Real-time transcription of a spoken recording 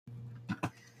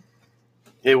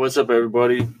Hey, what's up,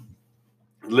 everybody?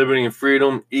 Liberty and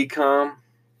Freedom Ecom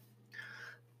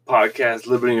podcast.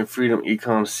 Liberty and Freedom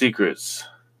Ecom Secrets.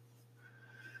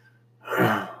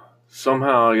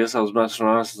 Somehow, I guess I was messing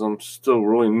around since I'm still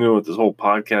really new at this whole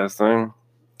podcast thing.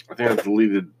 I think I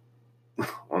deleted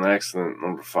on accident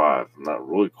number 5. I'm not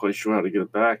really quite sure how to get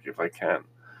it back if I can.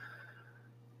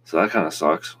 So that kind of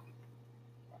sucks.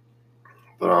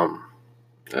 But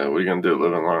yeah, what are you gonna do?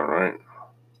 Live and learn, right?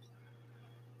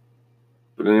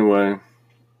 But anyway,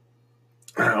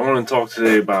 I want to talk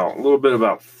today about a little bit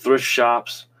about thrift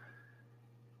shops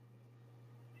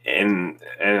and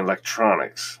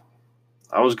electronics.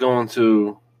 I was going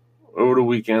to over the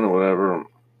weekend or whatever.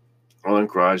 I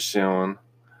went garage sailing,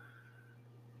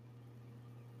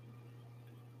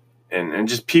 and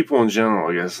just people in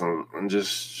general, I guess, and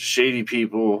just shady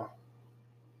people.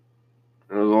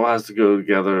 It all has to go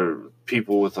together.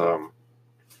 People with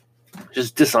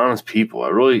just dishonest people. I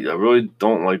really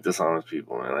don't like dishonest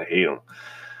people, man. I hate them.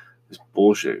 It's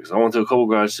bullshit. Because I went to a couple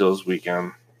garage sales this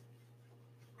weekend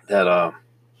that I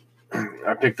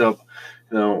picked up,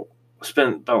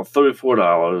 spent about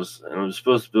 $34, and I was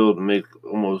supposed to be able to make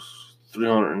almost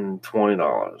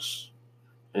 $320.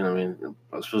 You know what I mean?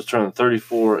 I was supposed to turn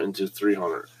 34 into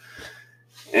 300.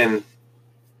 And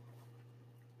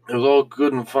it was all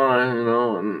good and fine,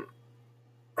 and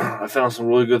I found some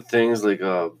really good things like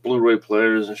Blu-ray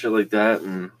players and shit like that.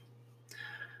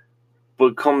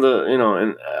 But come to,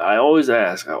 and I always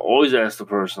ask the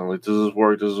person, like, does this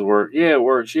work? Does it work? Yeah, it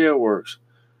works. Yeah, it works.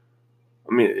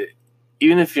 I mean,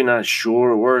 even if you're not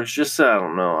sure it works, just say, I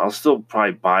don't know. I'll still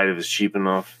probably buy it if it's cheap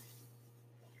enough.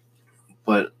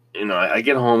 But, I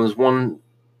get home, there's one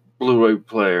Blu-ray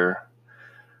player.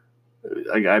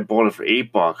 I bought it for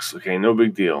 $8. Okay, no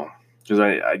big deal. Because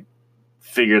I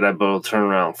figured I'd be able to turn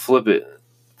around, flip it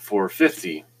for $50.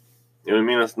 You know what I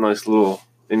mean? That's a nice little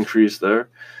increase there.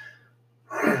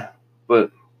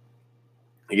 But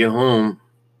I get home,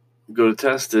 go to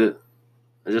test it.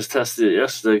 I just tested it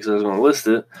yesterday because I was going to list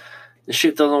it. The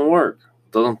shit doesn't work.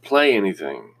 It doesn't play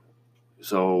anything.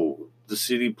 So the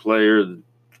CD player, the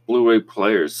Blu-ray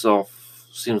player itself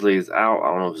seems like it's out.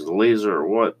 I don't know if it's a laser or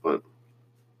what, but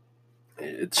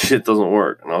shit doesn't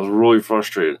work. And I was really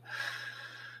frustrated.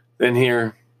 Then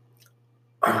here,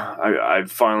 I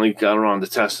finally got around to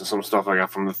testing some stuff I got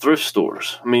from the thrift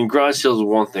stores. I mean, garage sales is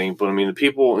one thing, but I mean, the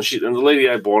people, and the lady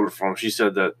I bought it from, she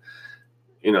said that,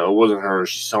 it wasn't hers.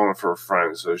 She's selling it for a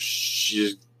friend. So she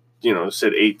just,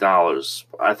 said $8.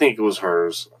 I think it was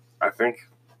hers. I think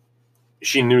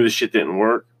she knew the shit didn't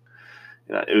work.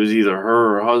 It was either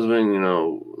her or her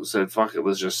husband, said, fuck it,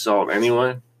 let's just sell it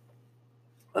anyway.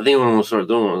 I think what I'm going to start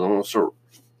doing is I'm going to start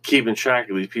keeping track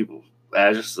of these people's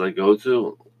addresses I go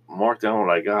to, mark down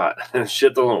what I got, and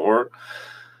shit doesn't work.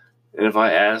 And if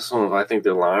I ask them if I think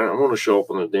they're lying, I'm going to show up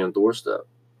on their damn doorstep.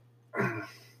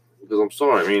 Because I'm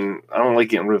sorry, I mean, I don't like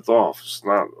getting ripped off. It's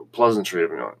not a pleasantry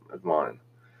of mine.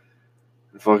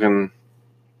 And fucking,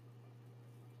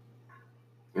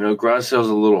 garage sales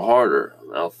are a little harder.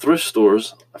 Now, thrift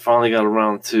stores, I finally got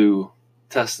around to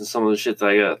testing some of the shit that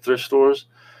I got at thrift stores.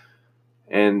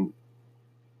 And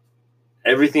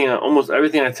almost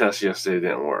everything I tested yesterday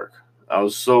didn't work. I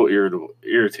was so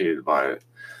irritated by it.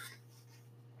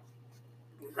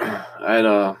 I had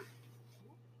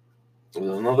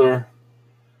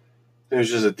it was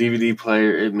just a DVD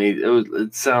player.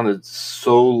 It sounded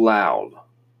so loud.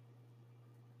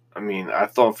 I mean, I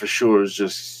thought for sure it was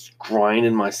just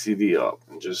grinding my CD up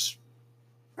and just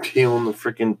peeling the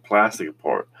freaking plastic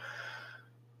apart.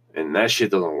 And that shit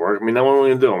doesn't work. I mean, now what am I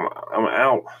going to do? I'm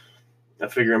out. I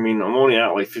figure, I'm only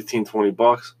out like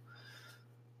 $15-$20.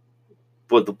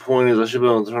 But the point is, I should be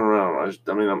able to turn around.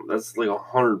 That's like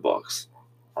 $100.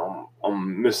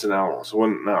 I'm missing out on. So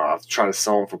now I have to try to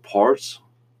sell them for parts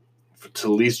to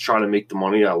at least try to make the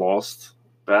money I lost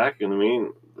back. You know what I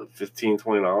mean? The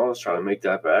 $15-$20, try to make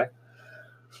that back.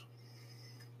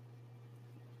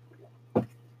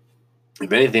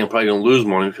 If anything, I'm probably going to lose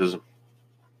money because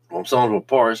I'm selling for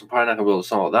parts. I'm probably not going to be able to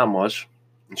sell it that much.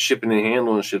 And shipping and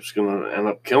handling ship's going to end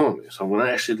up killing me. So I'm going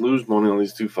to actually lose money on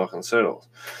these two fucking sales.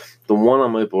 The one I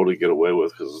might be able to get away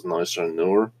with because it's nicer and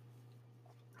newer.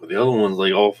 But the other one's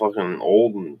like all fucking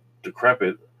old and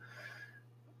decrepit.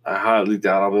 I highly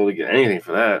doubt I'll be able to get anything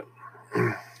for that.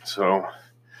 So,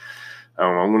 I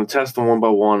don't know. I'm going to test them one by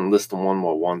one, list them one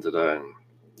by one today.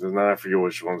 And then I forget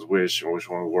which one's which and which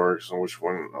one works and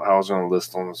how I was going to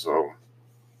list them. So,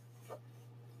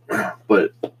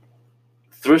 but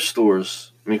thrift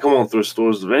stores, come on, thrift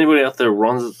stores. If anybody out there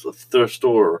runs a thrift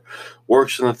store or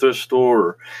works in a thrift store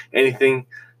or anything,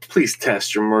 please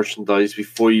test your merchandise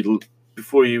before you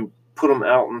put them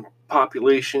out in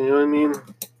population, you know what I mean?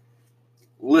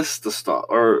 List the stuff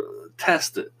or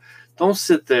test it. Don't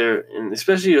sit there, and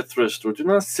especially a thrift store, do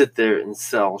not sit there and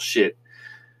sell shit.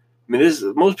 I mean,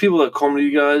 most people that come to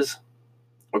you guys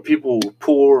are people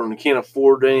poor and can't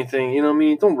afford anything, you know what I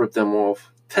mean? Don't rip them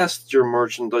off. Test your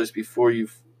merchandise before you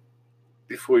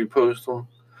post them.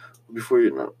 Before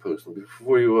you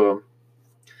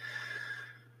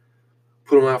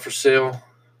put them out for sale.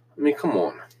 I mean, come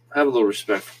on. Have a little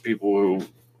respect for people who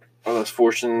are less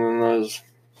fortunate than us.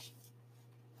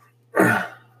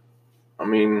 I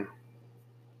mean,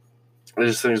 I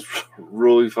just think it's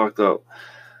really fucked up.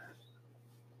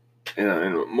 You know,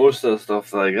 and most of the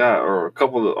stuff that I got, or a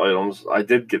couple of the items, I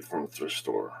did get from the thrift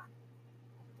store.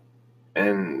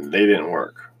 And they didn't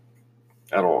work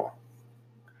at all.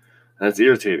 And that's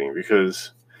irritating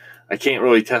because I can't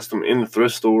really test them in the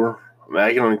thrift store. I mean,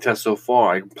 I can only test so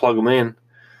far. I can plug them in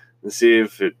and see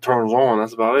if it turns on.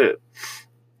 That's about it.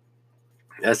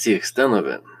 That's the extent of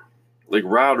it. Like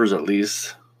routers, at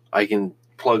least, I can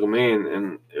plug them in,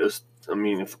 and if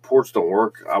the ports don't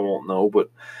work, I won't know,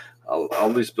 but I'll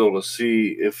at least be able to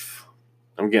see if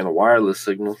I'm getting a wireless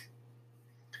signal.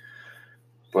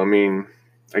 But I mean,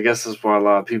 I guess that's why a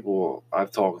lot of people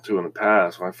I've talked to in the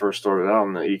past, when I first started out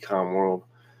in the e-com world,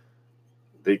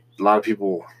 a lot of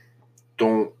people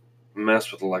don't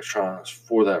mess with electronics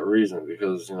for that reason,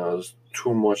 because there's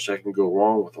too much that can go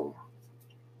wrong with them.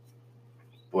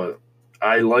 But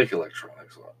I like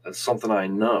electronics. That's something I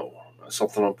know. That's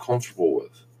something I'm comfortable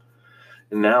with.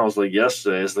 And now it's like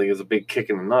yesterday, it's a big kick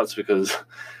in the nuts because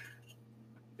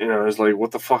it's like,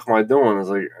 what the fuck am I doing? It's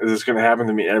like, is this going to happen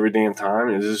to me every damn time?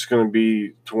 Is this going to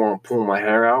be to where I'm pulling my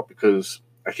hair out because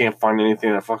I can't find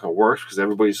anything that fucking works because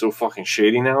everybody's so fucking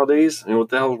shady nowadays? What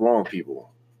the hell's wrong with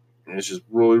people? And it's just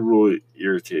really, really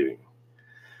irritating.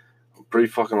 I'm pretty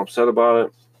fucking upset about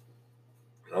it.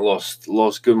 I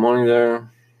lost good money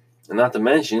there. And not to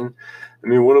mention,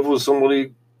 what if it was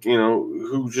somebody,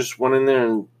 who just went in there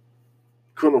and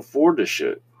couldn't afford this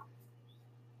shit?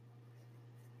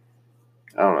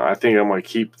 I don't know. I think I might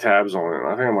keep tabs on it.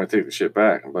 I think I might take the shit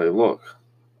back and be like, look.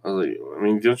 I was like,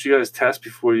 don't you guys test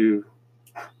before you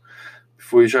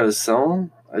try to sell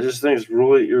them? I just think it's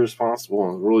really irresponsible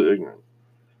and really ignorant.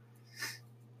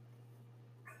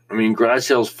 Garage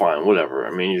sale's fine, whatever.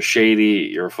 You're shady.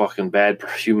 You're a fucking bad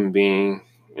human being.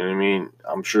 You know what I mean?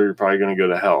 I'm sure you're probably going to go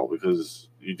to hell because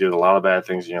you did a lot of bad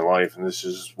things in your life, and this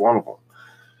is one of them.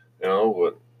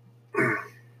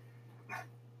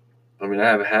 But I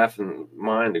have half in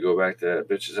mind to go back to that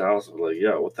bitch's house and be like,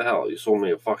 yo, what the hell? You sold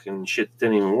me a fucking shit that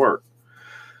didn't even work.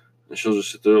 And she'll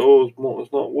just sit there, it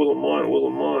wasn't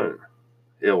mine.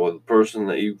 Yeah, well, the person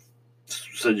that you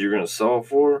said you're going to sell it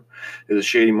for is a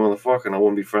shady motherfucker, and I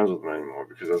wouldn't be friends with him anymore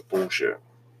because that's bullshit.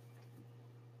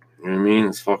 You know what I mean?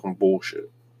 It's fucking bullshit.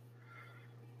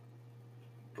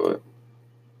 But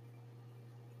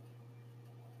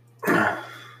I'm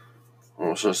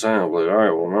going to start saying, I'm like, all right,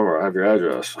 well, remember, I have your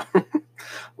address. I'm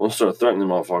going to start threatening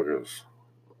motherfuckers.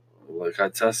 Like, I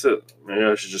test it. Maybe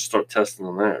I should just start testing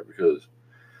them there because,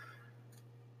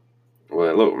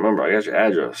 well, look, remember, I got your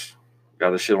address.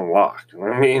 Got this shit unlocked. You know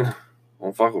what I mean?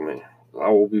 Don't fuck with me. I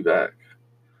will be back.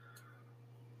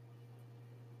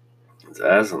 It's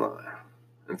asinine.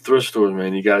 And thrift stores,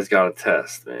 man, you guys got to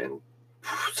test, man.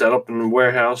 Set up in the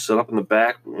warehouse, set up in the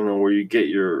back, where you get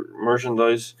your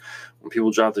merchandise. When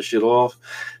people drop the shit off,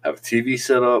 have a TV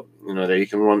set up, that you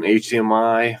can run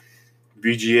HDMI,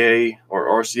 VGA, or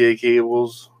RCA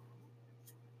cables,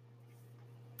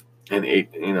 and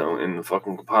in the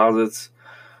fucking composites,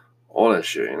 all that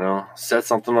shit. Set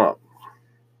something up.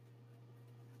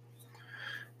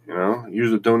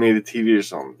 Use a donated TV or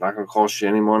something. It's not gonna cost you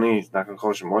any money. It's not gonna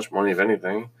cost you much money, if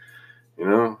anything.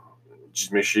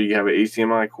 Just make sure you have an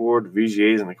HDMI cord, the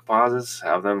VGAs, and the composites.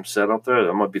 Have them set up there.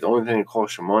 That might be the only thing that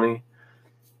costs you money.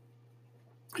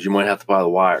 Because you might have to buy the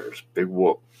wires. Big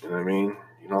whoop. You know what I mean?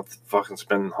 You don't have to fucking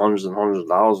spend hundreds and hundreds of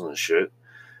dollars on this shit.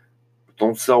 But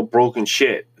don't sell broken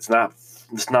shit. It's not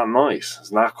nice.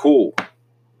 It's not cool.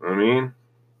 You know what I mean?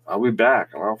 I'll be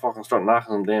back. And I'll fucking start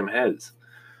knocking them damn heads.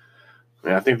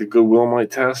 I think the Goodwill might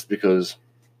test because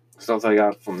the stuff I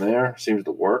got from there seems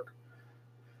to work.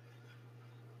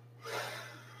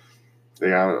 I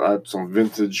had some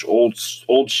vintage old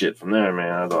shit from there,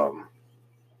 man. I had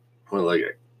like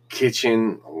a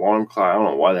kitchen alarm clock. I don't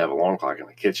know why they have an alarm clock in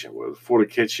the kitchen, but for the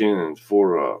kitchen and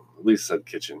for at least said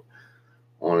kitchen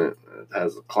on it. It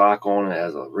has a clock on it. It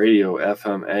has a radio,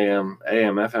 FM, AM,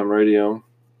 FM radio.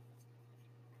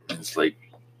 It's like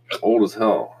old as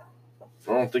hell.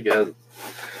 I don't think I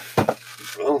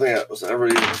was ever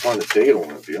able to find a date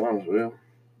on it, to be honest with you.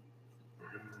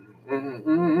 No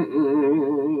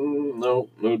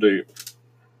date.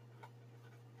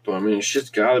 But I mean, shit's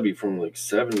gotta be from like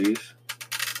 70s.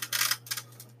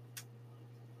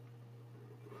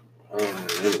 I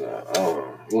don't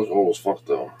know. It was old as fuck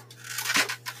though.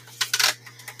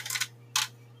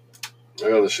 I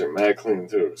got this shit mad clean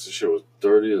too, because this shit was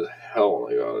dirty as hell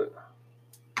when I got it.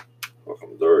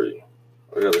 Fucking dirty.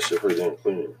 I got this shit pretty damn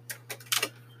clean.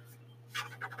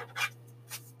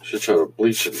 Should try to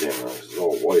bleach it again now, because it's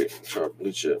all white. Try to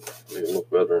bleach it, make it look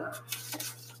better.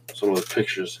 Some of the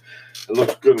pictures, it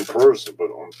looks good in person, but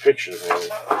on pictures, man,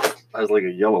 it has like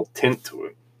a yellow tint to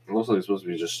it. It looks like it's supposed to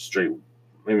be just straight,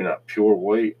 maybe not pure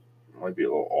white. It might be a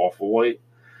little awful white.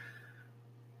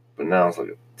 But now it's like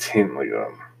a tint, like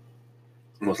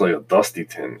almost like a dusty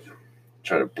tint.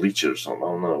 Try to bleach it or something, I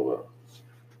don't know.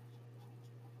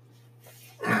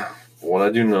 But what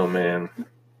I do know, man,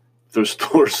 those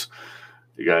stores,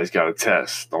 you guys gotta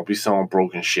test. Don't be selling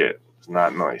broken shit. It's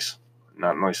not nice.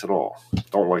 Not nice at all.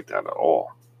 Don't like that at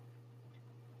all.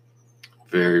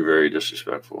 Very, very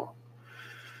disrespectful.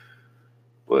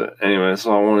 But anyway, that's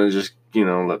all I want to just,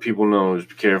 let people know is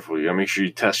be careful. You gotta make sure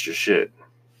you test your shit.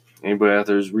 Anybody out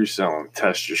there who's reselling,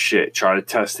 test your shit. Try to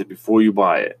test it before you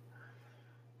buy it.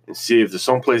 And see if there's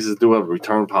some places that do have a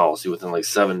return policy within like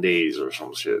 7 days or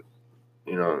some shit.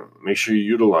 Make sure you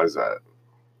utilize that.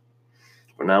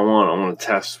 From now on, I want to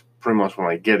test pretty much when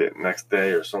I get it, next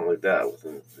day or something like that,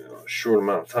 within a short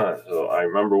amount of time. So I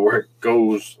remember where it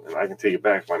goes and I can take it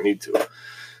back if I need to.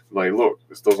 Like, look,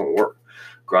 this doesn't work.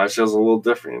 Garage sale's a little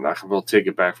different. You're not going to be able to take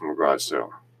it back from a garage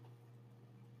sale.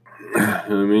 You know what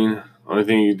I mean? Only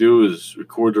thing you do is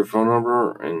record their phone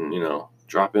number and,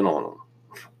 drop in on them.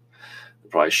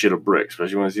 Probably shit a brick,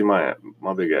 especially when I see my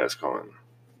big ass coming.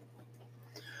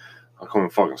 I'll come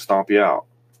and fucking stomp you out.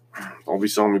 Don't be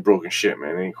selling me broken shit,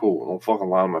 man. It ain't cool. Don't fucking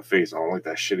lie to my face. I don't like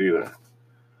that shit either.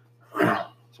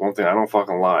 It's one thing. I don't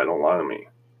fucking lie. Don't lie to me.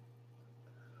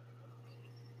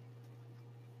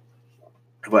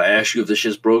 If I ask you if this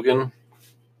shit's broken,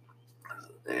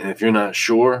 and if you're not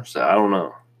sure, say I don't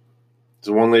know.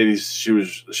 So one lady, she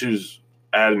was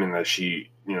adamant that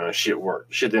shit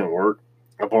worked. Shit didn't work.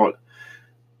 I bought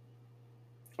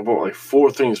like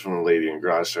 4 things from the lady in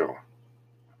garage sale.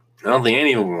 I don't think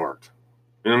any of them worked.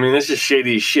 You know what I mean? That's just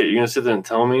shady as shit. You're going to sit there and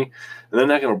tell me, and they're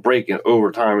not going to break it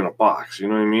over time in a box. You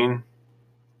know what I mean?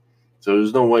 So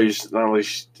there's no way, it's not like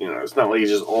it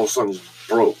just all of a sudden just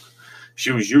broke. She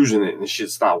was using it and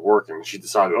shit stopped working. She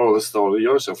decided, let's sell it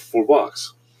yours for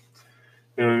 $4.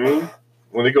 You know what I mean?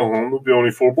 When they go home, it'll be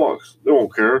only $4. They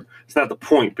won't care. It's not the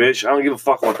point, bitch. I don't give a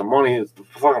fuck about the money. The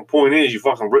fucking point is you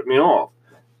fucking rip me off.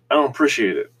 I don't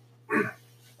appreciate it.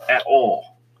 At all.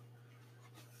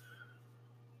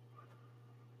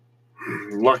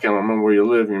 You're lucky I don't remember where you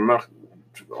live. I'm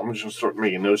just gonna start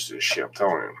making notes of this shit. I'm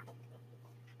telling you.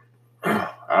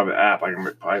 I have an app. I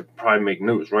can probably make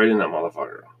notes right in that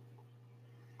motherfucker.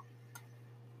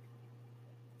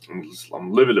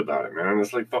 I'm livid about it, man.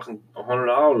 It's like fucking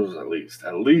 $100 at least.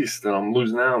 At least that I'm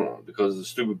losing out on because the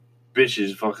stupid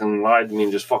bitches fucking lied to me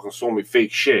and just fucking sold me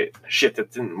fake shit. Shit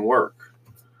that didn't work.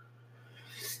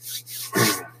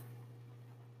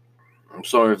 I'm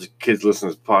sorry if the kids listen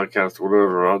to this podcast or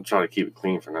whatever. I'll try to keep it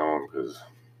clean from now on because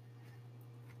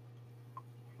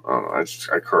I don't know.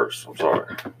 I curse. I'm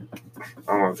sorry. I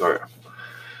don't want to tell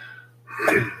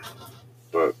you.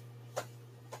 But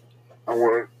I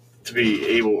want everybody to be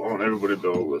able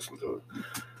to listen to it.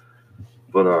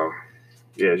 But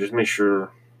yeah, just make sure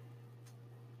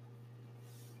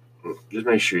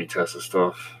you test the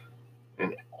stuff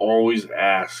and always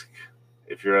ask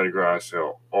if you're at a garage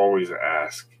sale. Always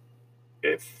ask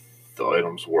if the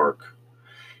items work.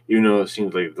 It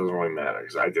seems like it doesn't really matter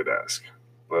because I did ask.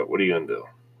 But what are you gonna do?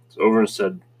 It's over and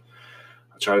said.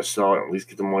 I try to sell it, at least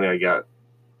get the money I got.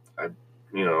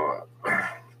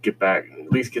 Get back,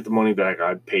 at least get the money back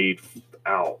I paid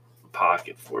out of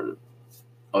pocket for the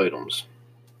items.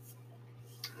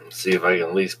 And see if I can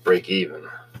at least break even.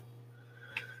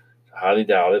 I highly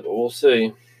doubt it, but we'll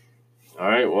see.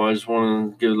 Alright, well, I just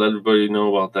want to let everybody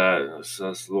know about that.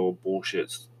 That's little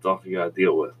bullshit stuff you gotta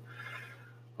deal with.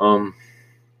 Alright,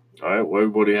 well,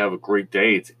 everybody have a great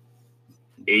day. It's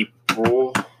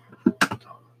April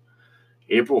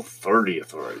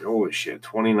 30th already. Holy shit,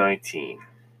 2019.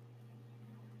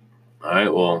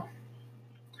 Alright, well,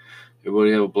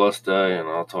 everybody have a blessed day, and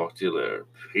I'll talk to you later.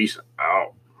 Peace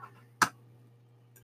out.